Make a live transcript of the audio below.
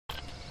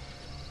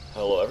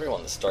Hello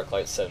everyone, this is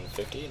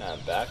Darklight750 and I'm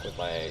back with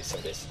my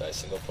 7 Days to Die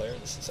single player.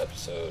 This is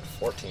episode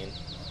 14.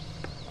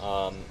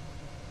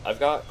 I've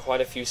got quite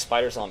a few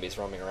spider zombies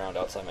roaming around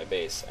outside my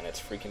base and it's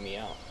freaking me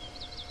out.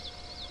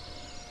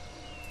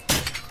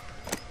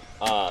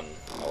 That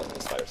wasn't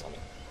a spider zombie.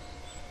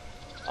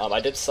 I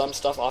did some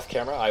stuff off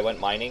camera. I went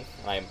mining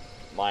and I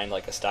mined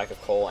like a stack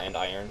of coal and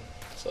iron,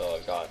 so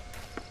I've got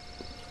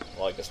a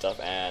lot of good stuff,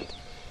 and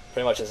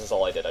pretty much this is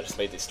all I did. I just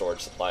made these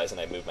storage supplies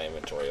and I moved my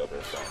inventory over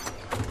from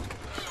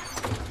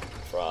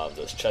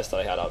those chests that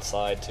I had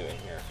outside to in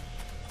here.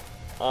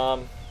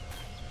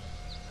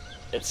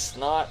 It's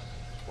not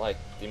like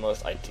the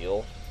most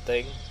ideal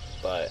thing,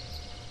 but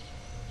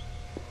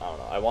I don't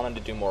know. I wanted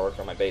to do more work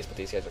on my base, but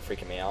these guys are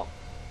freaking me out,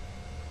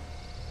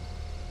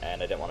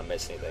 and I didn't want to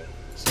miss anything,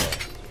 so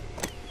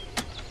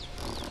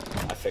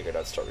I figured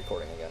I'd start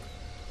recording again.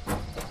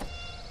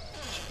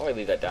 Should probably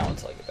leave that down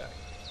until I get back,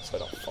 so I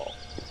don't fall.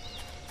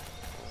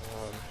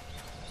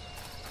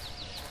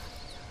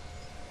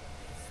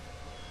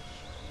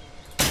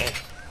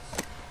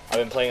 I've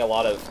been playing a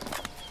lot of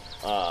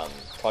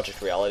Project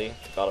Reality,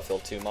 the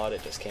Battlefield 2 mod.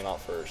 It just came out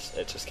as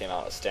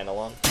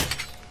standalone,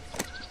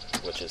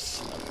 which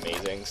is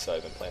amazing. So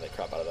I've been playing the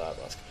crap out of that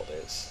the last couple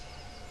days.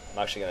 I'm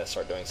actually gonna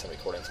start doing some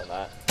recordings on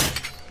that.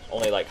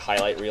 Only like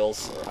highlight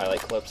reels or highlight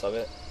clips of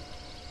it,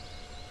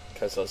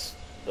 because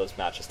those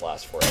matches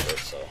last forever.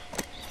 So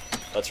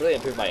that's really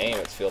improved my aim.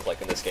 It feels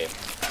like in this game,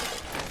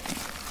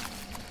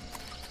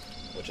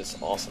 which is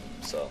awesome.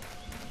 So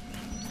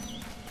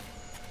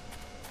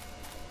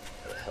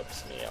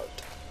helps me out.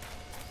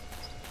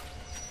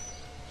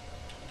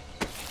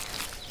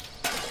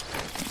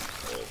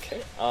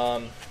 Okay.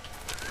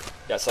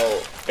 Yeah,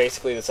 so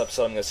basically this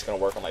episode I'm just going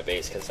to work on my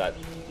base because that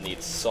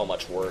needs so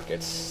much work.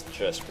 It's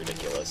just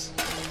ridiculous.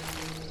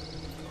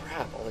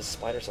 Crap, all these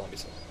spider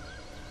zombies.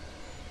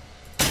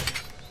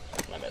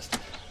 I missed.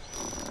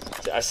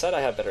 See, I said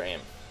I have better aim.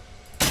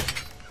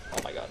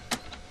 Oh my god.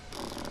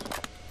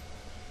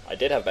 I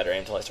did have better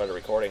aim until I started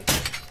recording.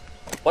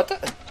 What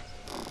the?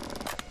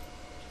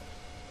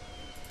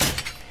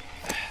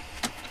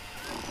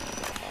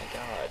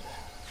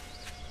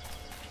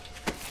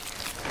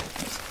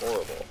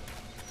 Horrible.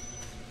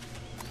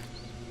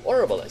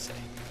 Horrible, I say.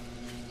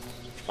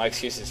 My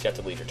excuse is you have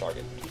to leave your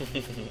target.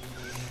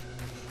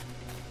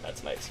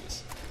 That's my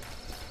excuse.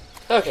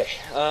 Okay,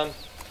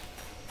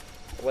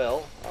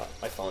 well,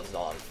 my phone's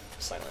not on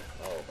silent.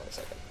 Oh, wait a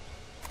second.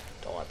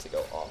 Don't want it to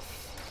go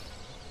off.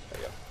 There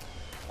we go.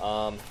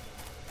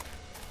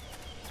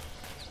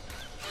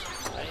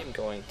 I am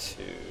going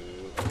to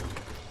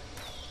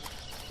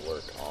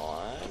work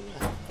on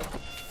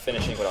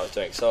finishing what I was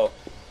doing. So,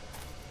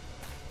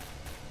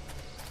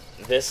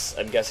 this,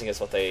 I'm guessing, is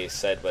what they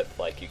said with,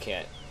 like, you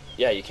can't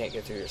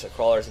get through here, so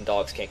crawlers and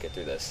dogs can't get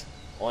through this.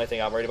 Only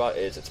thing I'm worried about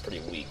is it's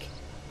pretty weak.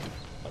 I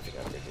don't know if you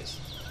can upgrade these.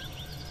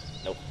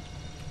 Nope.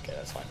 Okay,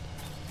 that's fine.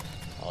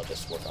 I'll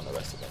just work on the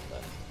rest of them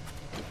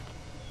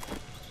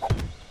then.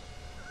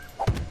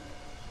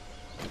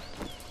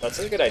 That's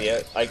a good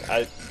idea.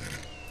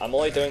 I'm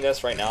only doing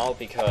this right now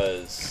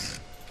because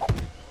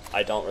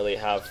I don't really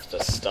have the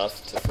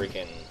stuff to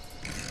freaking...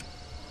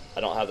 I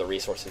don't have the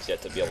resources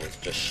yet to be able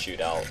to just shoot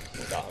out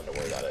without having to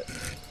worry about it.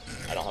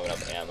 I don't have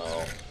enough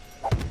ammo,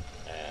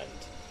 and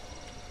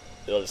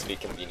it'll just be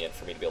convenient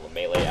for me to be able to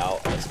melee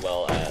out as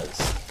well as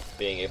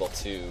being able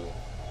to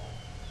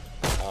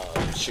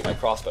shoot my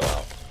crossbow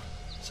out,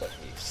 so I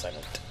can be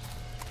silent.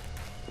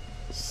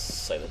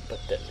 Silent but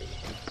deadly.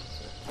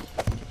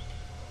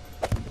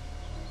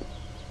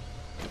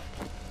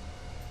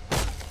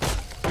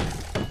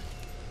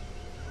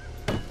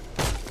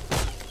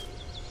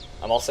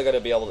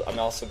 I'm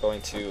also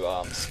going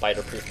to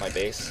spider-proof my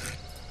base,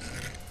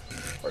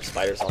 or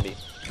spider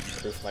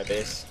zombie-proof my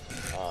base.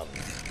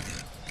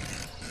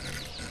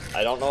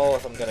 I don't know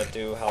if I'm gonna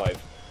do how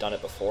I've done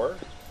it before,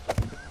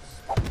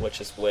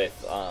 which is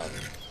with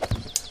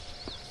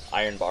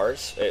iron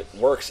bars. It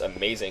works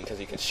amazing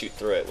because you can shoot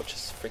through it, which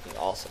is freaking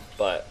awesome.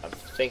 But I'm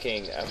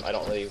thinking I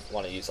don't really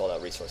want to use all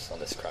that resources on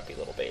this crappy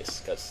little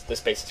base, because this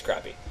base is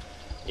crappy.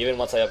 Even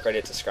once I upgrade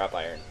it to scrap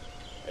iron,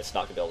 it's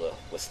not gonna be able to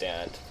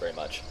withstand very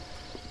much.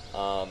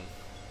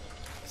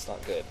 It's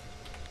not good.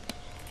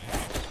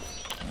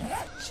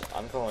 So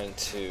I'm going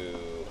to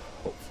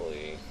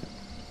hopefully,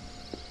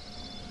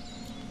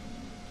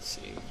 let's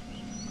see,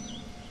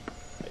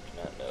 I do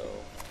not know.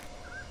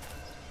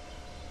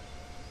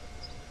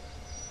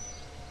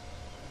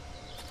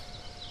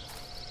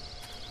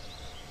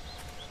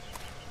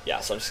 Yeah,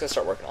 so I'm just gonna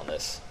start working on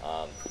this.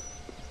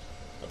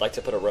 I'd like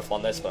to put a roof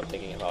on this, but I'm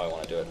thinking of how I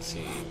want to do it. Let's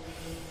see,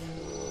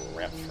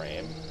 ramp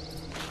frame.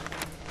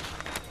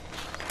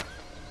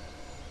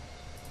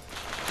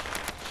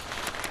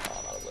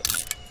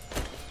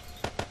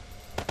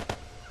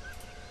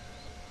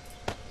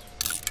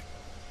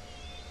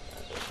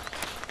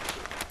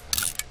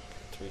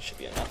 Should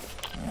be enough.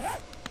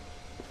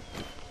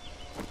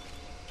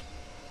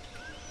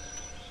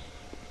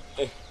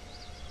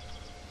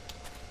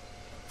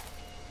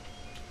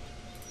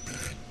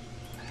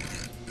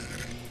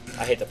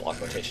 I hate the block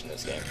rotation in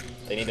this game.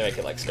 They need to make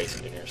it like Space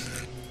Engineers.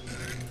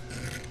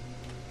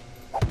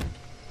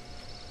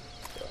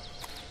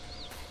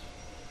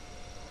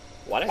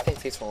 Why do I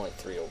think these were only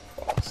 3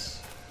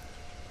 across?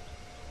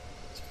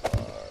 These are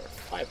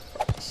 5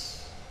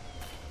 across.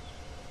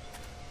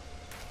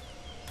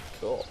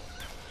 Cool.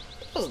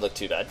 That doesn't look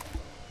too bad.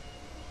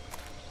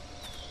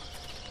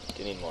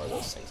 Do need more of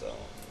those things though.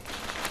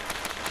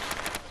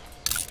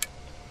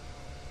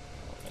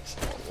 I'll make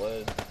some more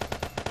wood.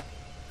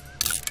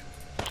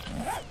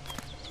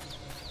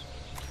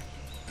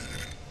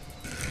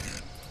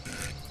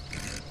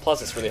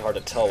 Plus, it's really hard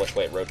to tell which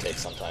way it rotates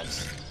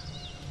sometimes.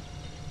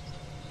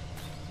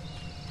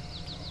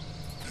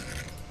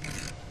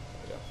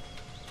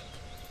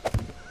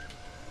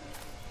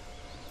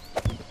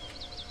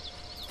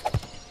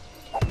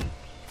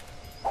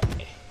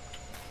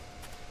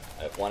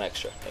 One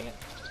extra. Dang it.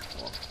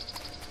 Well,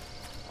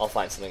 I'll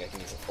find something I can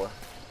use it for.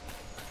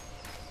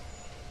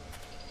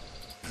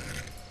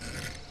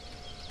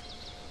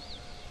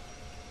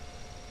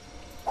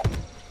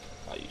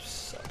 Oh, you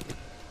suck.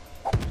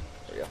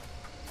 There we go.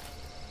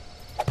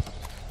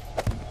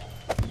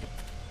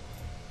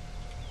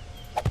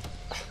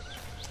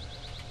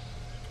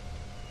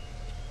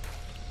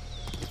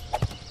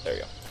 There we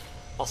go.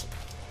 Awesome.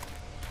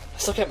 I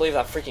still can't believe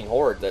that freaking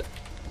horde that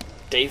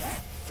Dave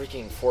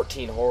freaking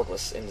 14 horde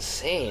was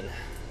insane.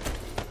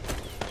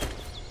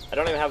 I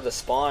don't even have the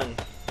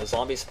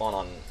zombie spawn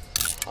on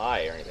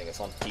high or anything. It's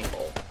on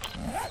default,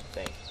 I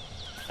think.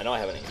 I know I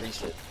haven't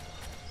increased it.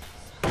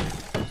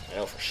 I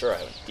know for sure I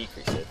haven't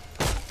decreased it.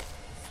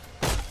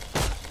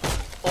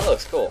 Oh, that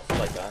looks cool. I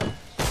like that.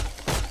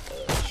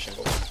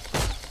 Shingles.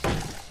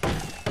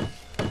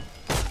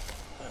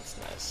 That's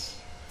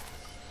nice.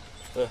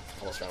 Ugh,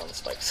 almost ran on the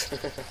spikes.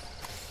 Let's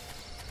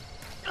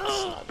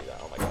not do that.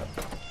 Oh my god.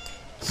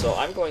 So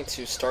I'm going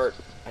to start,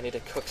 I need to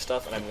cook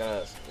stuff, and I'm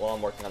going to, while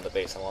I'm working on the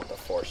base, I want the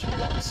forest to be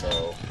done,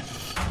 so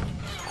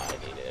I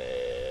need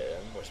it,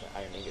 where's my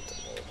iron ingot to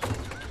mold?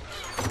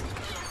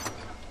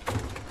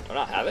 Do I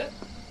not have it?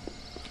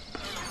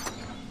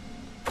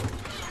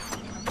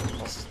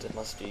 It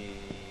must be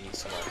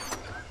somewhere.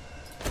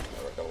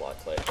 Never got a lot of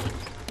clay.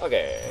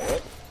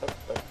 Okay,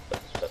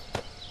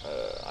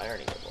 iron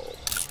ingot mold.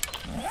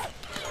 And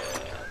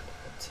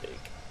we'll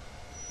take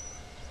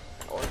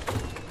an ore.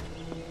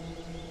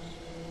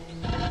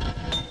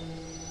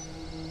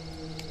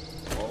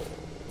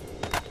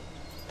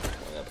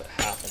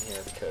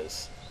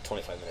 Because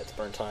 25 minutes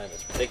burn time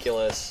is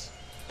ridiculous.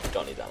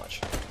 Don't need that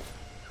much.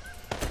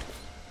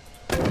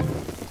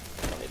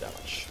 Don't need that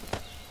much.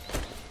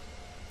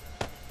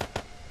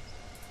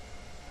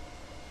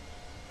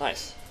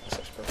 Nice. That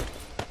looks perfect.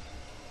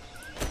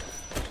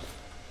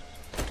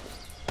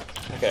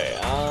 Okay,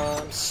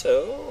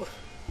 so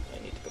I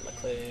need to put my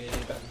clay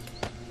back.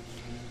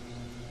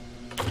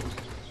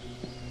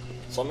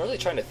 So I'm really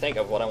trying to think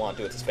of what I want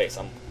to do with the space.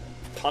 I'm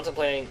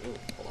contemplating. Ooh,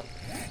 hold on.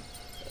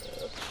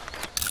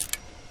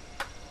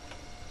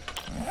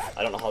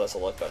 I don't know how this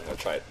will look, but I'm gonna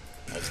try it.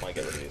 I just want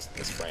to get rid of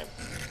this frame.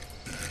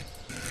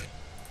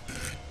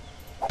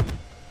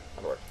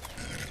 That'll work.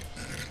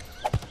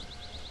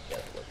 Yeah,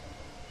 that'll work.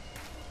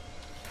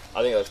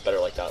 I think it looks better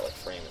like that, like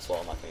frame as well.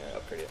 I'm not gonna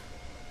upgrade it.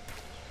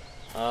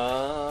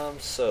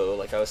 So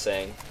like I was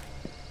saying,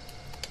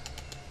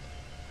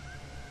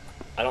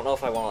 I don't know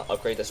if I want to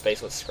upgrade the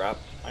space with scrap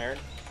iron.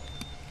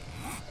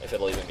 If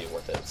it'll even be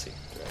worth it. Let's see.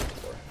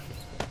 354.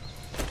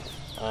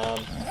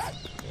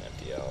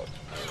 Empty out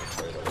my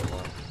inventory a little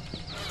more.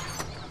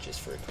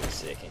 Just for a quick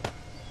second.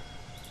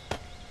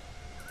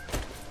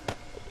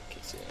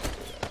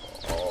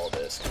 All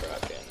this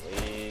crap can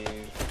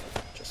leave.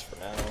 Just for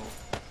now.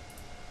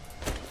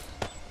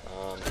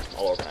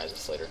 I'll organize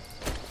this later.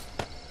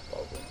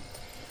 Probably.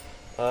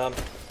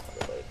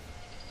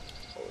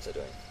 What was I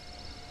doing?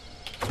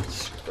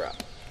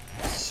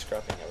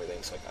 Scrapping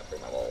everything so I can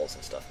upgrade my walls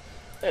and stuff.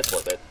 It's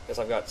worth it, because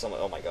I've got some.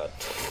 Oh my god.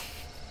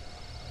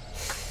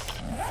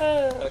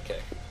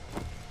 Okay.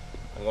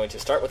 I'm going to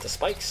start with the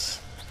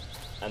spikes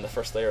and the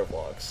first layer of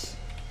logs.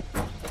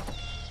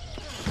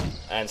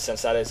 And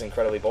since that is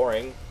incredibly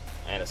boring,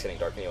 and it's getting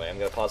dark anyway, I'm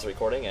going to pause the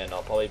recording and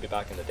I'll probably be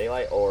back in the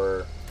daylight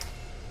or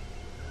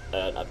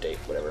an update,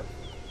 whatever.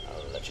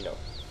 I'll let you know.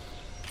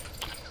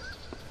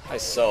 Hi,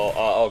 so,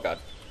 oh god.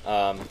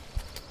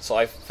 So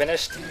I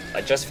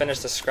just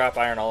finished the scrap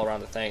iron all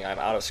around the thing. I'm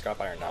out of scrap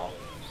iron now.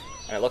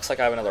 And it looks like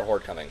I have another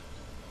horde coming.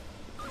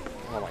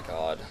 Oh my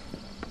god.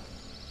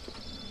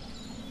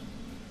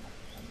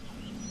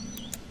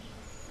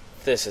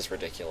 This is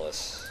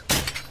ridiculous.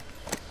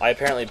 I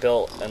apparently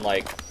built in,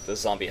 like, the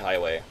zombie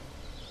highway.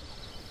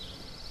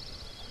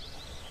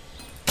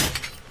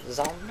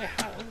 Zombie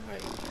highway.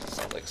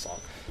 Sounds like a song.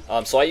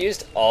 So I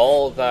used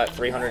all that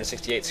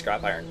 368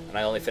 scrap iron, and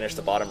I only finished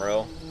the bottom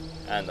row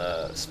and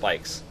the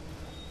spikes.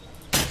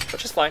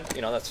 Which is fine,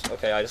 you know, that's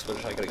okay. I just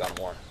wish I could have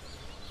gotten more.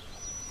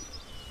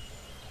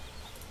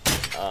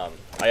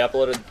 I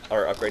uploaded,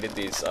 or upgraded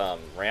these,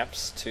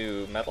 ramps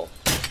to metal.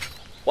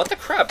 What the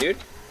crap, dude?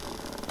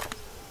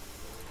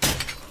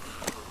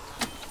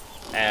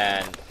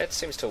 And it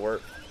seems to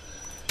work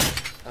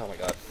Oh my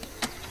god.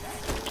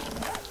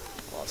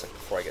 Well, it's like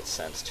before I get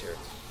sensed here.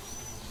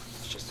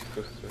 It's just...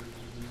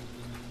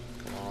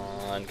 Come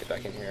on, get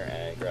back in here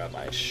and grab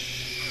my So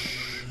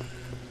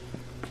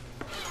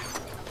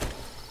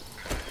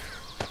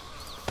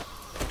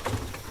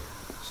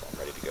I'm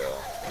ready to go.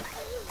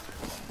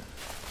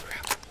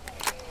 Crap.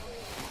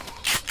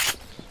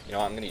 You know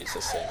what, I'm gonna use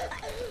this thing.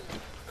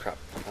 Crap.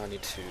 I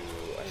need to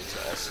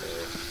also...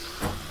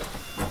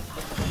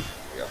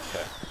 There we go,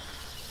 okay.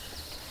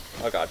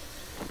 Oh god.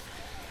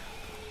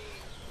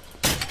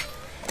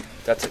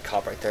 That's a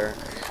cop right there.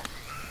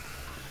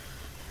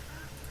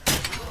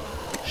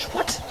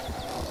 What?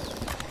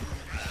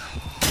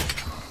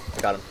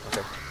 I got him.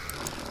 Okay.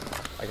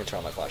 I can turn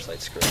on my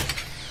flashlight. Screw it.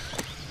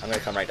 I'm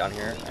gonna come right down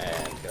here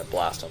and gonna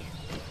blast him.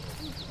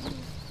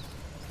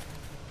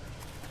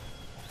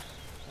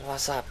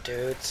 What's up,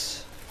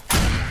 dudes?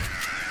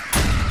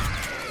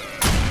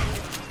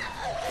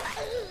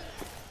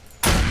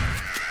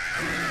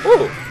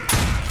 Woo!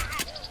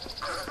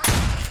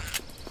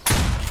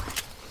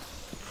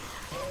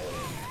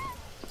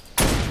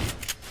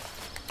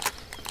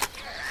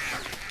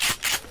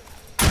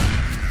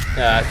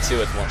 Yeah, 2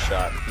 with 1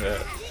 shot.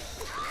 Yeah.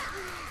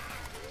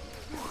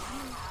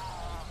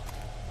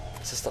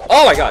 Is this the...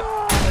 Oh my god!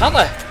 How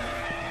the...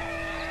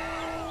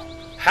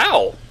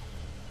 How?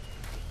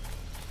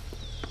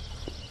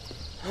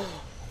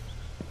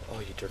 Oh,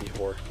 you dirty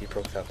whore. You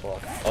broke that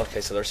block.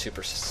 Okay, so they're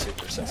super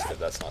sensitive.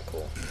 That's not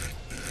cool.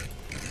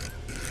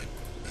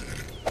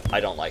 I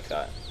don't like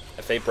that.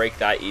 If they break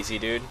that easy,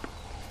 dude.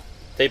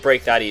 They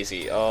break that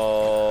easy.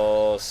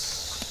 Oh...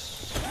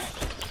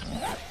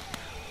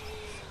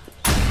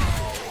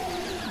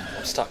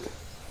 I'm stuck. How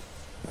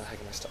the heck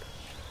am I stuck?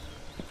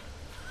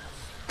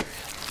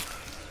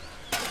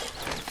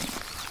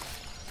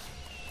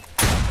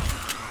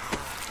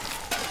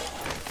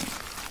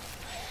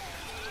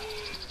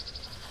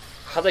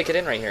 How'd they get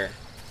in right here?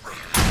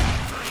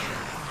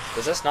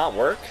 Does this not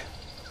work?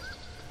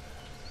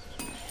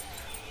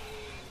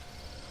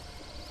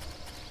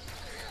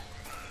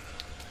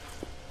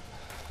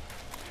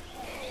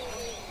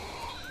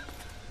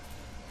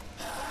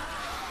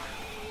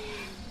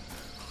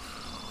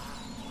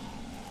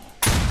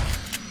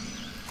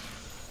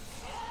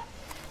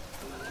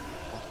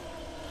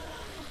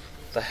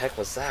 The heck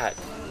was that?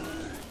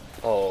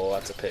 Oh,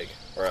 that's a pig.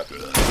 Or a...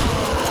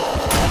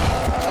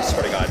 I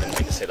swear to God, I didn't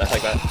mean to say that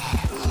like that.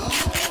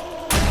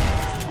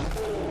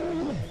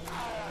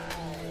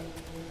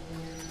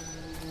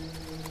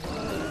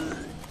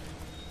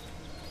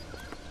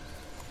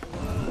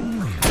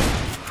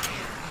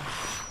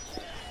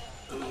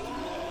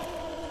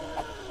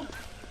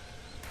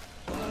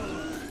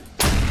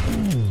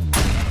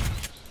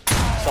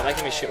 Stop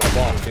making me shoot my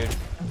block, dude.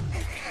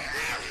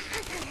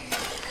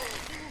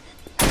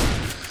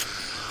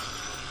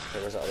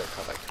 Where's the other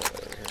cop I killed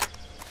over here?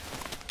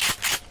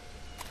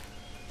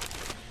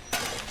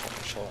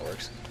 I'm sure that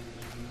works.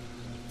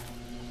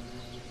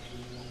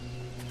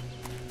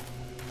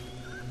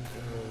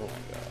 Oh my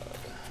god.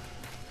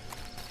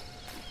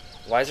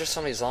 Why is there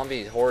so many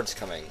zombie hordes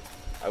coming?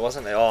 I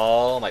wasn't...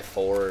 Oh, my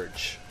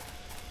forge.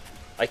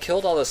 I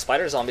killed all those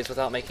spider zombies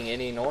without making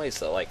any noise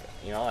though. Like,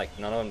 you know, like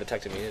none of them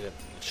detected me. It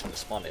shouldn't have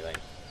spawned anything.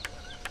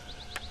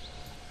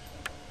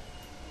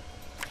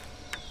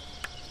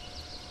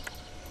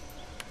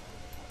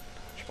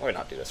 Probably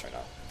not do this right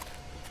now.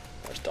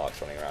 There's dogs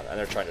running around, and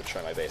they're trying to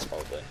destroy my base,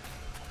 probably.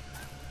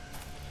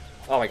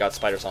 Oh my god,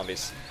 spider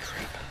zombies.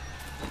 Crap.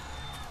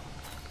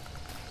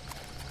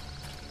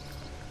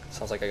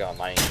 Sounds like I got a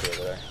mining crew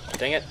over there.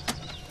 Dang it!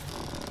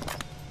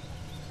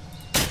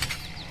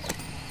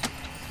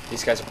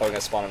 These guys are probably gonna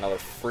spawn another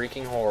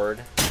freaking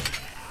horde.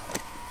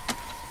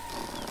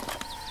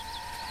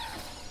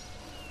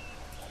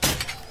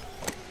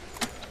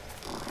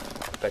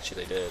 I bet you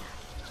they did.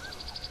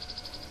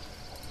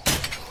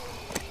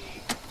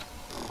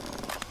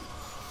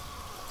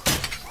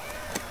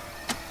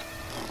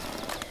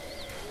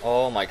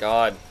 Oh my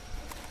god.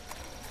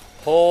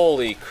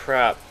 Holy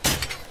crap.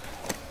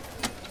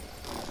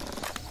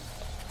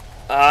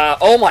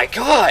 Oh my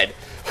god!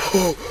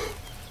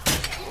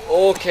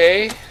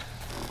 Okay.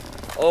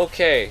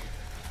 Okay.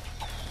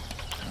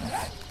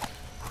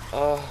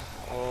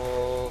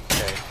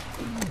 Okay.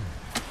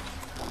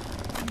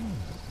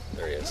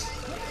 There he is.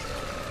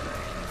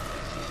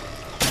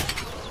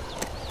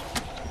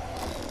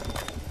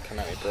 Come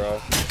at me,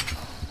 bro.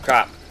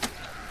 Crap.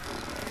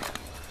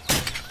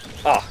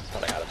 Ah,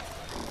 thought I got him.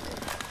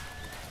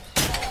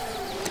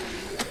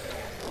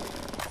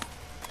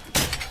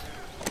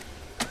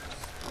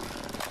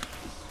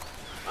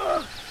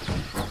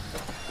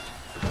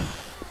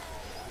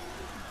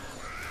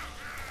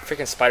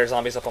 Freaking spider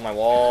zombies up on my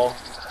wall.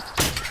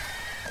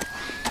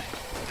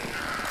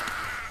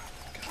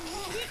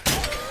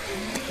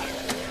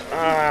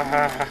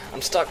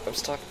 I'm stuck, I'm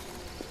stuck.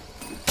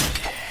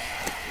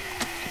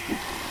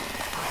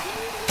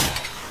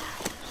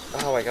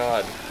 Oh my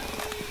god.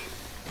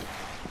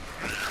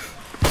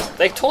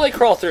 They totally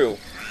crawl through.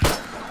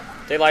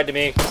 They lied to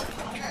me.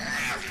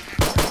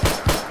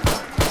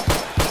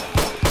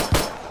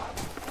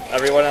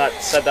 Everyone that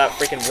said that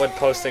freaking wood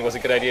posting was a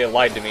good idea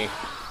lied to me.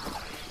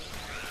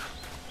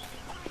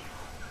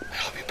 I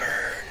hope you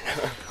burn.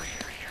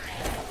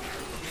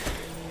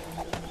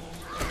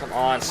 Come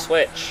on,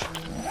 switch.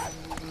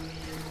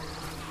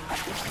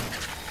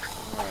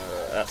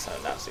 That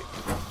sounded nasty.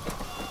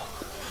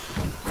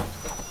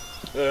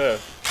 Ugh.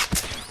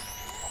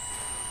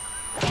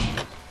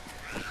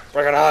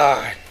 Bring it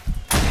on!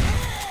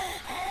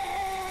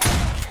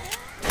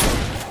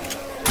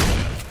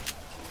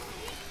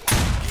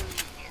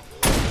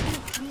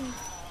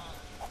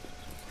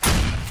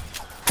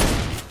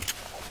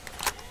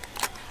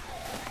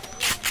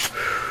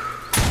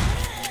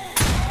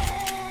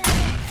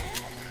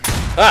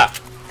 Ah!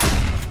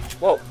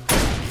 Whoa.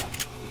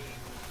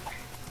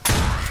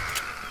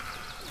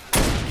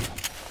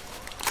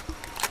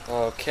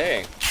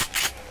 Okay. I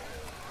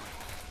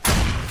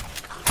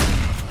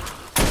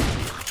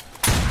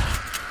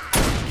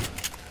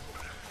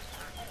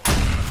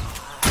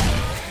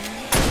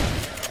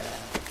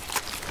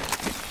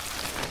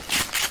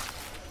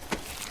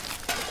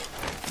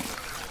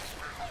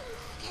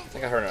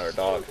think I heard another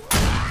dog.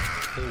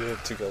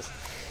 2 kills.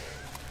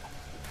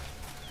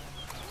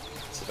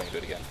 Let's see if I can do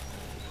it again.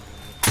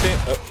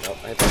 Oh, no,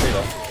 I hit the tree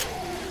though.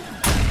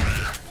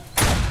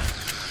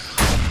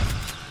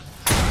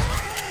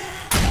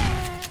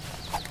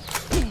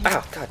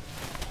 Ow, God.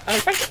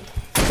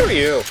 Who are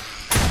you?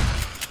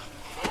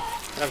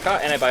 And I've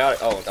got antibiotic.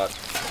 Oh, God.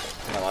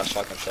 My last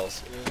shotgun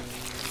shells. I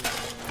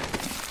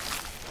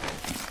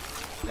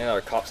think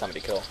another cop's on me to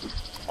kill.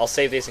 I'll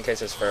save these in case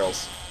there's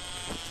ferals.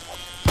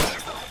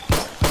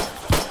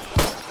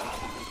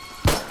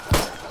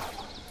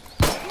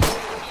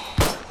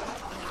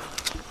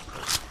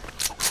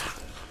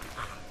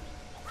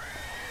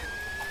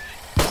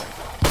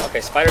 Okay,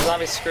 spider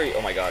zombies, screw you.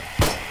 Oh my god.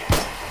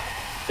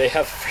 They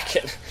have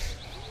freaking...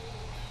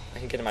 I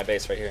can get in my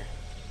base right here.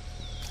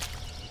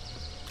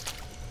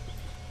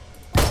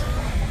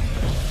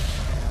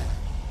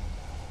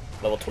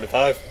 Level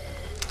 25.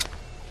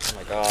 Oh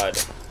my god.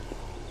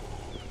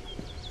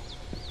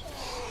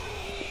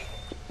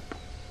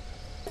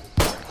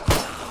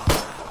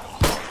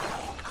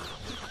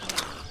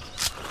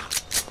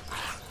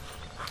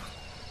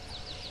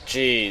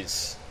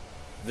 Jeez.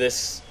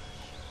 This...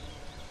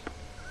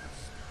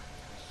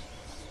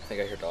 I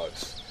think I hear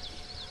dogs.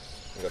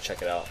 I'm gonna go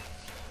check it out.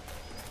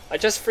 I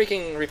just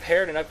freaking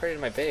repaired and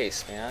upgraded my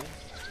base, man.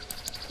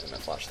 Put my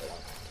flashlight on.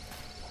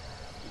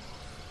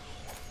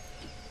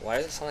 Why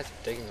does it sound like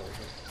they're digging over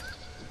here?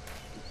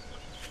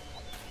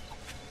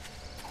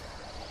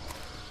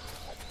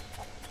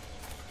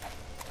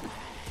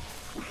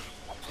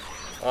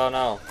 Oh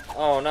no.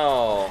 Oh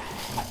no.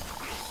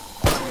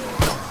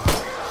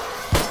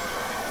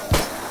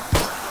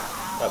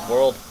 That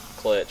world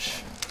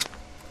glitch.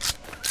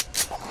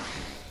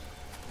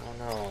 Oh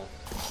no.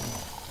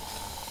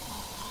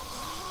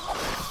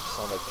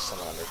 Sounds like there's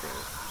someone under me.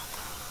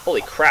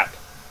 Holy crap!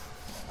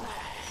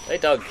 They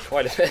dug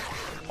quite a bit.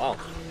 Wow.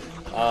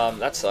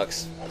 That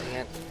sucks.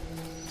 Man.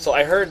 So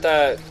I heard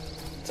that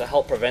to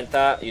help prevent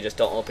that, you just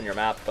don't open your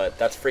map, but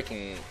that's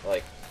freaking,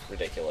 like,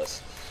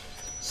 ridiculous.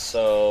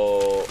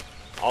 So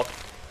I'll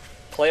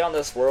play on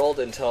this world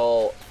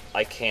until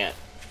I can't.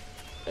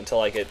 Until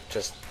like it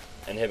just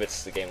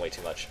inhibits the game way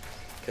too much.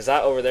 Because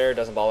that over there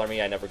doesn't bother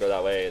me, I never go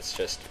that way, it's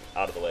just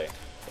out of the way.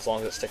 As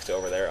long as it sticks to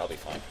over there, I'll be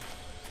fine.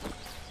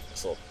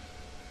 This little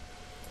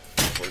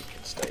freak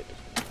can stay.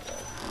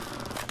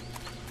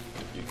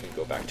 You can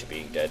go back to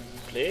being dead,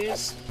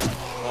 please.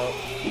 Oh.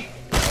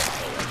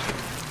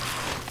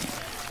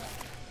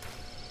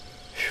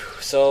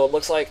 So it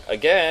looks like,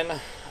 again,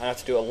 I have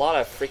to do a lot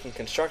of freaking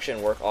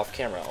construction work off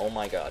camera. Oh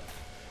my god.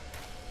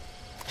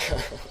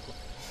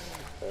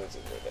 That's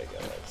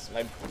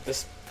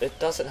ridiculous. It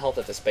doesn't help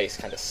that this base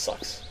kind of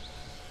sucks.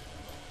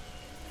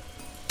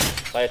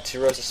 If I had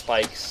 2 rows of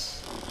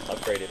spikes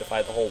upgraded, if I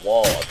had the whole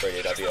wall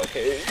upgraded, I'd be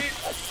okay.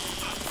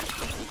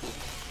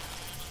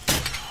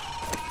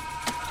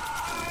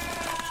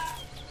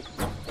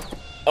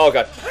 Oh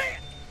god.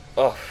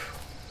 Oh.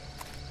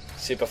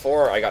 See,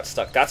 before I got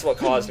stuck. That's what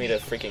caused me to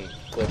freaking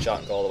glitch out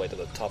and go all the way to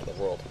the top of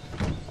the world.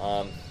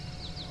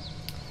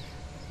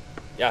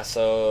 Yeah,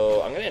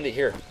 so I'm going to end it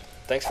here.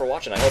 Thanks for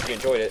watching. I hope you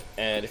enjoyed it.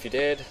 And if you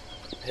did,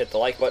 hit the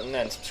like button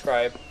and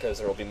subscribe, because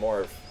there will be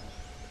more of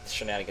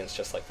shenanigans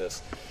just like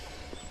this.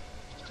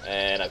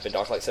 And I've been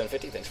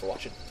Darklight750. Thanks for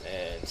watching,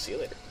 and see you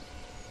later.